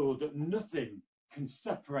again, Lord, that nothing can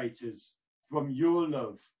separate us from your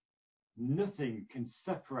love. Nothing can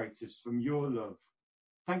separate us from your love.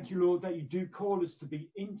 Thank you, Lord, that you do call us to be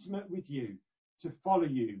intimate with you, to follow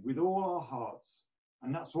you with all our hearts.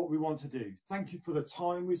 And that's what we want to do. Thank you for the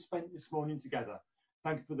time we've spent this morning together.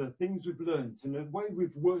 Thank you for the things we've learned and the way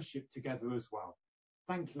we've worshipped together as well.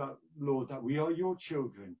 Thank you, Lord, that we are your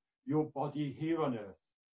children, your body here on earth.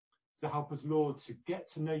 So help us, Lord, to get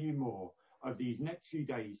to know you more over these next few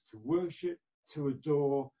days, to worship, to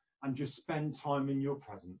adore, and just spend time in your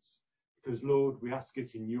presence. Because, Lord, we ask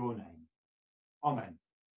it in your name. Amen.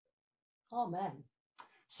 Amen.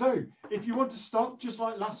 So, if you want to stop, just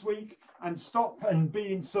like last week, and stop and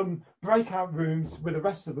be in some breakout rooms with the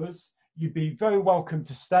rest of us, you'd be very welcome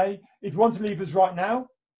to stay. If you want to leave us right now,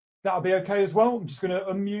 that'll be okay as well. I'm just going to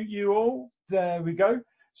unmute you all. There we go.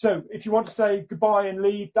 So if you want to say goodbye and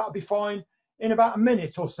leave, that'll be fine. In about a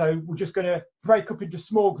minute or so, we're just going to break up into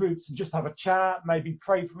small groups and just have a chat, maybe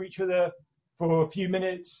pray for each other for a few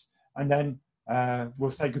minutes, and then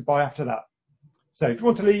we'll say goodbye after that. So if you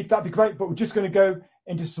want to leave, that'd be great, but we're just going to go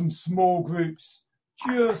into some small groups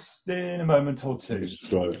just in a moment or two.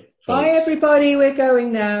 Bye, everybody. We're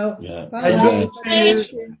going now. Yeah. Bye.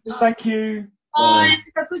 Thank you. Bye.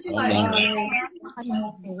 Bye.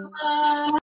 Bye.